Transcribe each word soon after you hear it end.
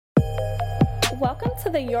Welcome to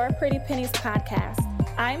the Your Pretty Pennies podcast.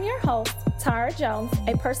 I'm your host, Tara Jones,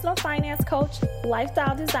 a personal finance coach,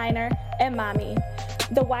 lifestyle designer, and mommy.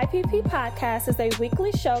 The YPP podcast is a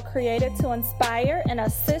weekly show created to inspire and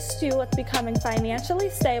assist you with becoming financially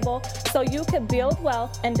stable so you can build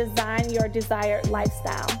wealth and design your desired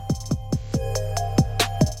lifestyle.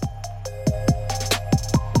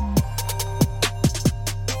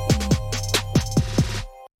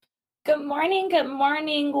 Good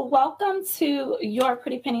morning. Welcome to Your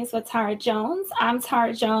Pretty Pennies with Tara Jones. I'm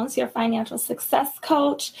Tara Jones, your financial success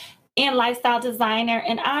coach and lifestyle designer,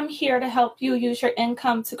 and I'm here to help you use your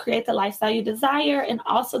income to create the lifestyle you desire and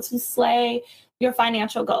also to slay your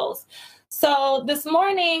financial goals. So this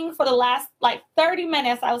morning, for the last 30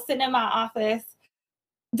 minutes, I was sitting in my office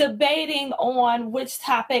debating on which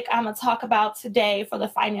topic I'm going to talk about today for the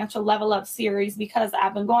Financial Level Up series, because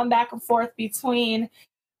I've been going back and forth between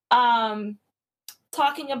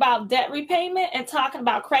talking about debt repayment and talking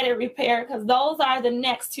about credit repair, because those are the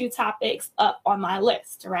next two topics up on my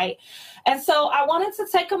list, right? And so I wanted to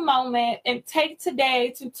take a moment and take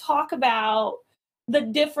today to talk about the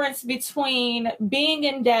difference between being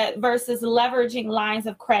in debt versus leveraging lines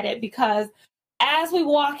of credit, because as we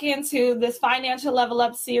walk into this Financial Level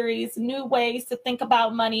Up series, new ways to think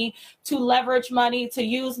about money, to leverage money, to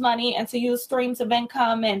use money, and to use streams of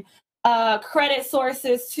income and credit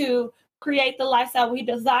sources to create the lifestyle we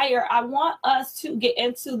desire, I want us to get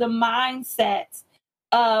into the mindset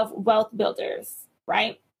of wealth builders,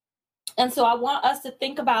 right? And so I want us to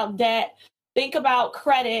think about debt, think about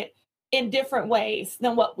credit in different ways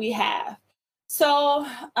than what we have. So,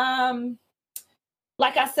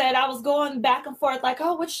 like I said, I was going back and forth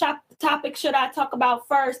which topic should I talk about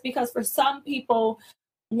first? Because for some people,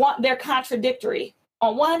 they're contradictory.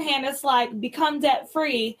 On one hand, it's like become debt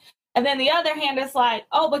free. And then the other hand, it's like,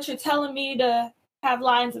 oh, but you're telling me to have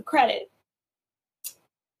lines of credit.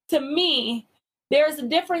 To me, there's a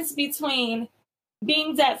difference between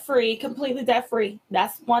being debt-free, completely debt-free.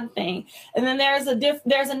 That's one thing. And then there's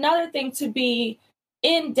another thing to be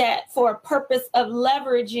in debt for a purpose of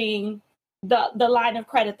leveraging the line of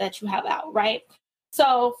credit that you have out, right?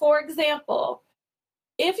 So, for example,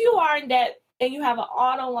 if you are in debt and you have an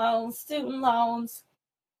auto loan, student loans,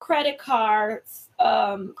 credit cards,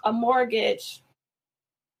 a mortgage,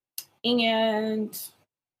 and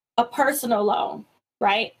a personal loan,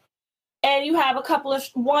 right? And you have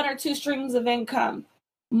one or two streams of income.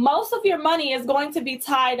 Most of your money is going to be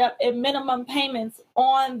tied up in minimum payments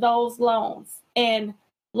on those loans and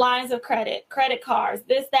lines of credit, credit cards,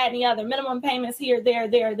 this, that, and the other. Minimum payments here,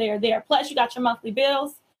 there. Plus, you got your monthly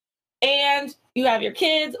bills, and you have your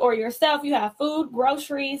kids or yourself. You have food,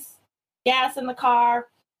 groceries, gas in the car,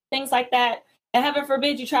 things like that. And heaven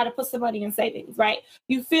forbid you try to put some money in savings, right?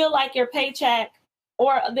 You feel like your paycheck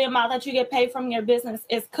or the amount that you get paid from your business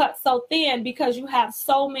is cut so thin because you have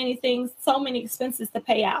so many things, so many expenses to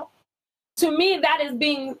pay out. To me, that is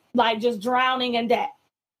being just drowning in debt,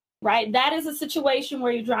 right? That is a situation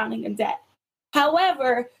where you're drowning in debt.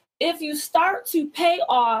 However, if you start to pay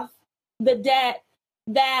off the debt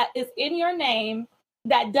that is in your name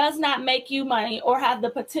that does not make you money or have the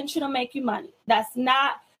potential to make you money, that's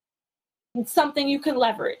not something you can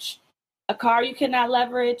leverage. A car you cannot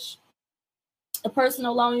leverage, a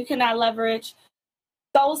personal loan you cannot leverage,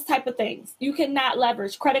 those type of things you cannot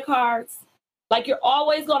leverage. Credit cards, you're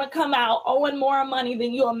always going to come out owing more money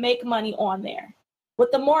than you'll make money on there.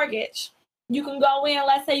 With the mortgage, you can go in,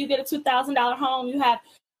 let's say you get a $2,000 home, you have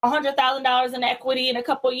 $100,000 in equity in a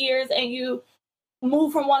couple of years, and you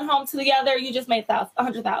move from one home to the other, you just made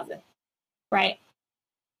 $100,000, right?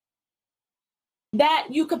 That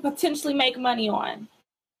you could potentially make money on,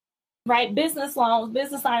 right? Business loans,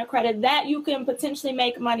 business line of credit, that you can potentially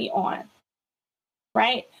make money on,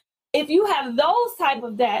 right? If you have those type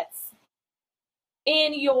of debts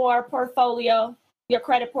in your portfolio, your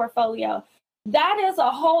credit portfolio, that is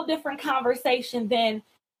a whole different conversation than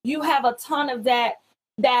you have a ton of debt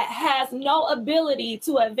that has no ability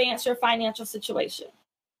to advance your financial situation,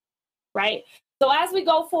 right? So as we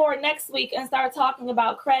go forward next week and start talking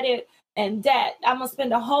about credit and debt, I'm going to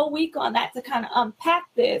spend a whole week on that to kind of unpack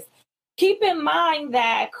this. Keep in mind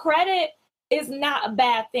that credit is not a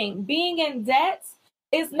bad thing. Being in debt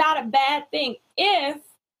is not a bad thing if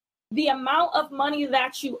the amount of money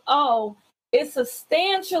that you owe is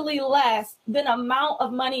substantially less than the amount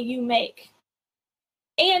of money you make.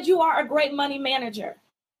 And you are a great money manager.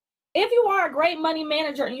 If you are a great money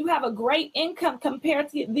manager and you have a great income compared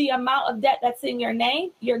to the amount of debt that's in your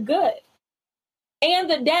name, you're good. And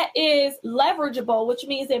the debt is leverageable, which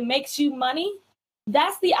means it makes you money.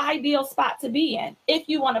 That's the ideal spot to be in if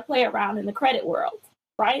you want to play around in the credit world,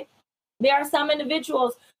 right? There are some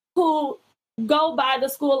individuals who go by the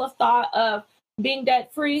school of thought of being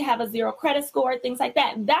debt free, have a zero credit score, things like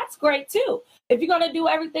that. That's great too. If you're going to do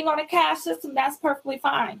everything on a cash system, that's perfectly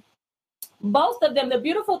fine. Both of them, the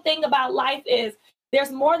beautiful thing about life is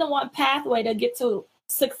there's more than one pathway to get to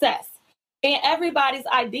success. And everybody's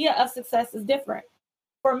idea of success is different.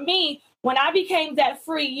 For me, when I became debt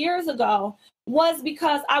free years ago, was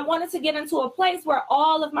because I wanted to get into a place where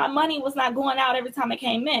all of my money was not going out every time it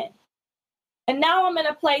came in. And now I'm in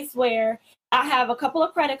a place where I have a couple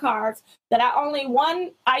of credit cards that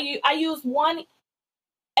I use one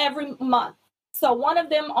every month. So one of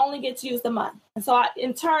them only gets used a month. And so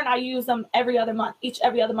in turn, I use them every other month.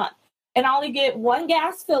 And I only get one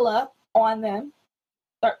gas fill up on them,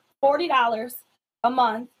 $40 a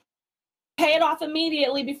month, pay it off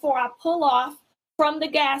immediately before I pull off from the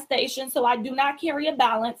gas station. So I do not carry a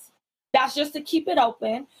balance. That's just to keep it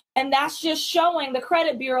open. And that's just showing the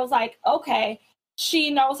credit bureaus like, okay,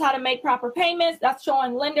 she knows how to make proper payments. That's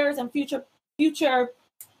showing lenders and future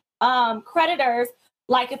creditors,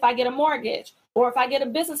 like if I get a mortgage or if I get a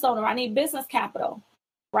business owner, I need business capital,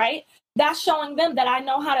 right? That's showing them that I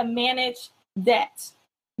know how to manage debt,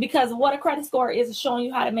 because what a credit score is showing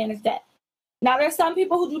you how to manage debt. Now, there's some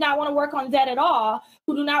people who do not want to work on debt at all,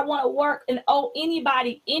 who do not want to work and owe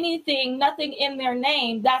anybody anything, nothing in their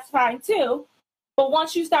name. That's fine too. But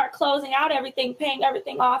once you start closing out everything, paying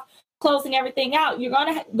everything off, closing everything out, you're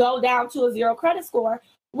going to go down to a zero credit score,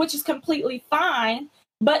 which is completely fine.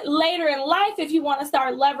 But later in life, if you want to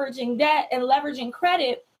start leveraging debt and leveraging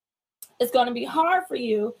credit, it's going to be hard for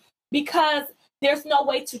you because there's no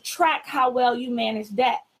way to track how well you manage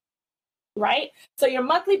debt, right? So your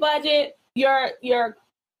monthly budget, your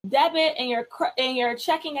debit and your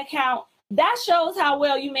checking account, that shows how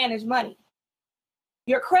well you manage money.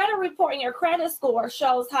 Your credit report and your credit score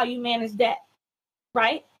shows how you manage debt,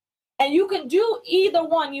 right? And you can do either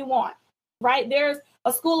one you want, right? There's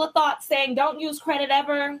a school of thought saying don't use credit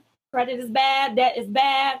ever. Credit is bad, debt is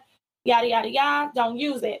bad, yada, yada, yada, don't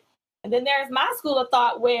use it. And then there's my school of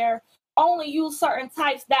thought where only use certain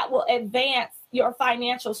types that will advance your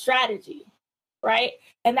financial strategy, right?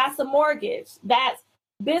 And that's a mortgage, that's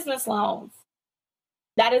business loans.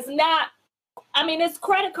 That is not, it's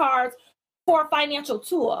credit cards for a financial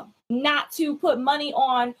tool, not to put money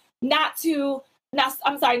on, not to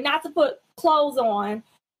put clothes on,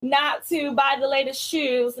 not to buy the latest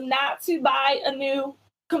shoes, not to buy a new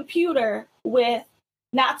computer with,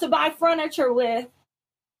 not to buy furniture with,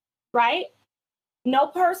 right? No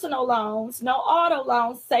personal loans, no auto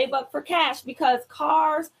loans, save up for cash, because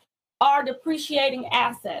cars are depreciating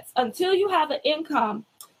assets. Until you have an income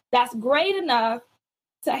that's great enough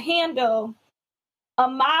to handle a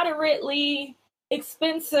moderately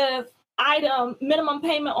expensive item minimum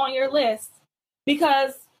payment on your list,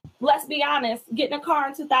 because let's be honest, getting a car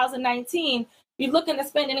in 2019, you're looking to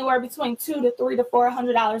spend anywhere between $200 to $300 to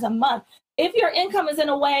 $400 a month. If your income is in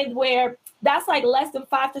a way where that's like less than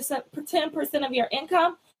 5% to 10% of your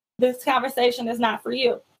income, this conversation is not for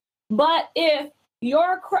you. But if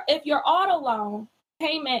your auto loan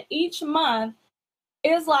payment each month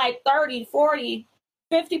is like 30, 40,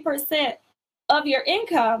 50% of your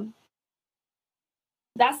income,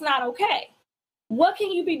 that's not okay. What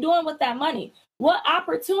can you be doing with that money? What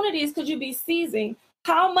opportunities could you be seizing?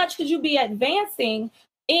 How much could you be advancing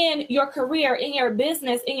in your career, in your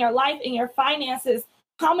business, in your life, in your finances?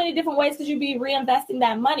 How many different ways could you be reinvesting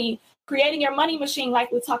that money, creating your money machine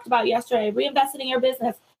like we talked about yesterday, reinvesting in your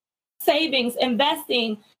business, savings,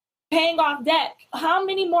 investing, paying off debt? How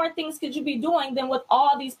many more things could you be doing than with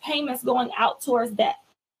all these payments going out towards debt,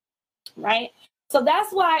 right? So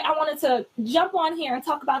that's why I wanted to jump on here and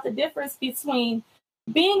talk about the difference between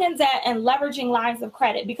being in debt and leveraging lines of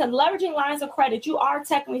credit. Because leveraging lines of credit, you are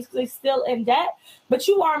technically still in debt, but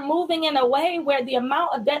you are moving in a way where the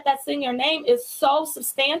amount of debt that's in your name is so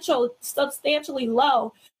substantially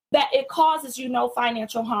low that it causes you no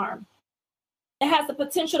financial harm. It has the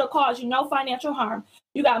potential to cause you no financial harm.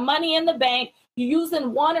 You got money in the bank. You're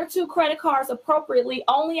using one or two credit cards appropriately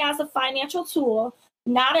only as a financial tool,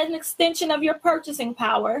 not an extension of your purchasing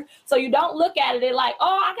power. So you don't look at it like,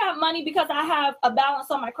 oh, I got money because I have a balance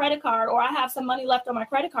on my credit card, or I have some money left on my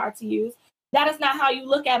credit card to use. That's not how you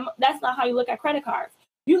look at credit cards.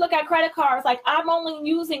 You look at credit cards like, I'm only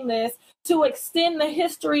using this to extend the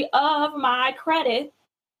history of my credit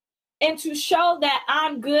and to show that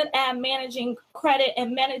I'm good at managing credit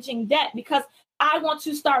and managing debt, because I want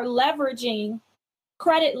to start leveraging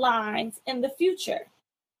credit lines in the future,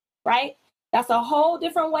 right? That's a whole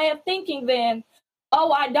different way of thinking than,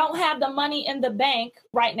 oh, I don't have the money in the bank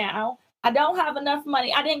right now, I don't have enough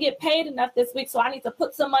money. I didn't get paid enough this week, so I need to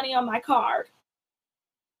put some money on my card.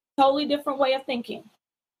 Totally different way of thinking.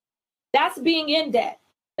 That's being in debt.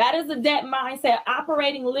 That is a debt mindset,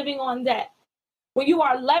 operating, living on debt. When you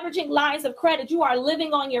are leveraging lines of credit, you are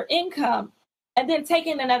living on your income and then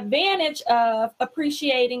taking an advantage of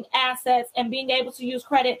appreciating assets and being able to use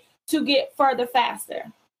credit to get further faster.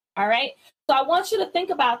 All right. So I want you to think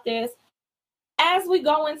about this as we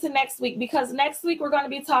go into next week, because next week we're going to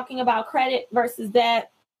be talking about credit versus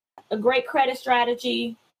debt, a great credit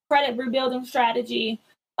strategy, credit rebuilding strategy,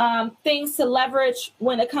 things to leverage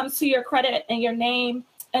when it comes to your credit and your name,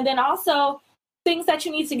 and then also things that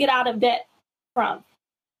you need to get out of debt from,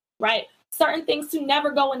 right? Certain things to never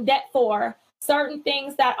go in debt for, certain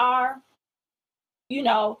things that are,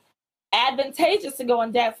 advantageous to go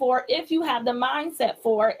in debt for if you have the mindset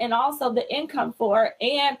for it, and also the income for it,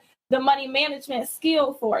 and the money management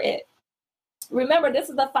skill for it. Remember, this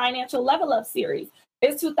is the financial level up series.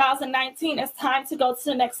 It's 2019. It's time to go to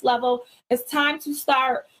the next level. It's time to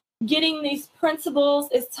start getting these principles.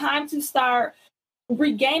 It's time to start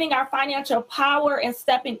regaining our financial power and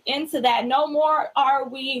stepping into that. No more are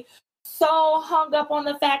we so hung up on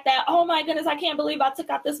the fact that, oh my goodness, I can't believe I took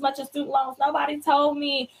out this much in student loans. Nobody told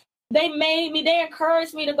me. They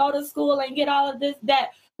encouraged me to go to school and get all of this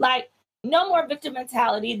debt. Like, no more victim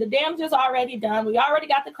mentality. The damage is already done. We already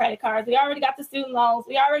got the credit cards. We already got the student loans.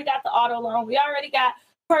 We already got the auto loan. We already got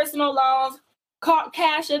personal loans,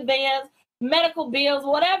 cash advance, medical bills,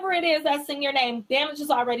 whatever it is that's in your name. Damage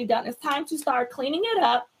is already done. It's time to start cleaning it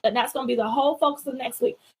up. And that's going to be the whole focus of next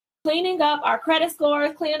week. Cleaning up our credit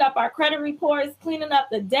scores, cleaning up our credit reports, cleaning up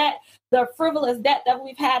the debt, the frivolous debt that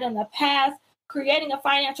we've had in the past, creating a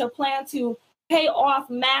financial plan to pay off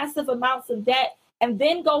massive amounts of debt, and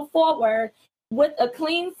then go forward with a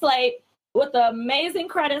clean slate, with an amazing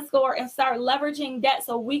credit score, and start leveraging debt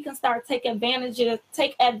so we can start take advantage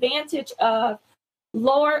of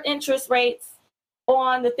lower interest rates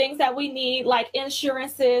on the things that we need, like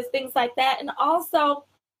insurances, things like that, and also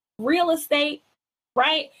real estate,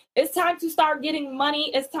 right? It's time to start getting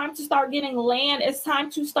money. It's time to start getting land. It's time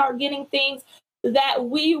to start getting things that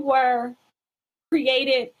we were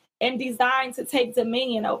created and designed to take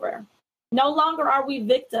dominion over. No longer are we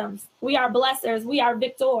victims. We are blessers. We are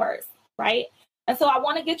victors, right? And so I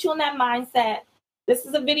want to get you in that mindset. This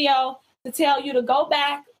is a video to tell you to go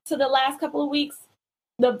back to the last couple of weeks,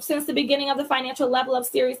 since the beginning of the Financial Level Up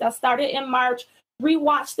series that started in March.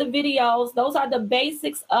 Rewatch the videos. Those are the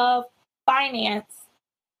basics of finance.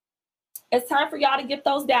 It's time for y'all to get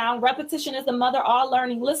those down. Repetition is the mother of all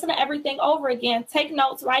learning. Listen to everything over again. Take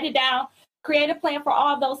notes, write it down, create a plan for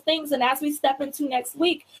all of those things. And as we step into next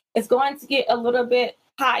week, it's going to get a little bit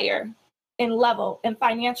higher in level, in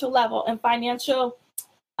financial level, and financial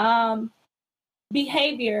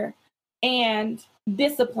behavior and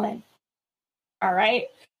discipline. All right.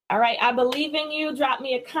 I believe in you. Drop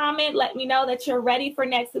me a comment. Let me know that you're ready for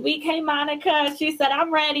next week. Hey, Monica, she said,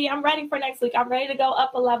 I'm ready. I'm ready for next week. I'm ready to go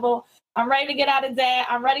up a level. I'm ready to get out of debt.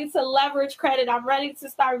 I'm ready to leverage credit. I'm ready to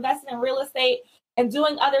start investing in real estate and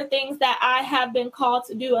doing other things that I have been called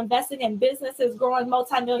to do, investing in businesses, growing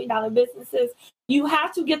multi-million-dollar businesses. You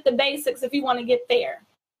have to get the basics if you want to get there.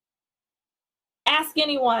 Ask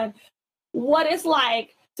anyone what it's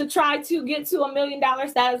like to try to get to $1 million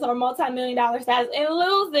status or multi-million-dollar status and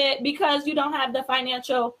lose it because you don't have the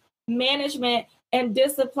financial management and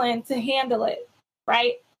discipline to handle it,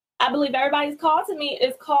 right? I believe everybody's called to me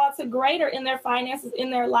is called to greater in their finances,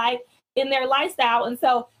 in their life, in their lifestyle. And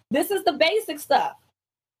so this is the basic stuff.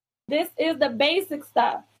 This is the basic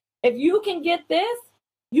stuff. If you can get this,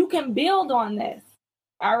 you can build on this.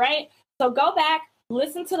 All right. So go back,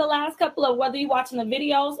 listen to the last couple of, whether you're watching the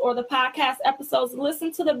videos or the podcast episodes,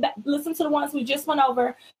 listen to the ones we just went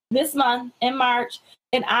over this month in March.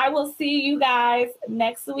 And I will see you guys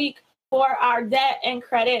next week for our debt and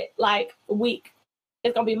credit week.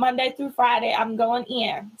 It's going to be Monday through Friday. I'm going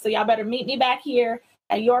in. So y'all better meet me back here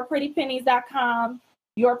at yourprettypennies.com,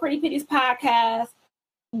 Your Pretty Pennies podcast,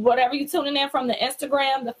 whatever you're tuning in from, the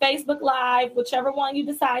Instagram, the Facebook Live, whichever one you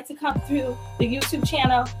decide to come through, the YouTube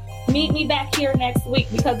channel. Meet me back here next week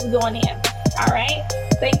because we're going in. All right.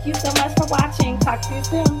 Thank you so much for watching. Talk to you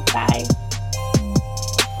soon. Bye.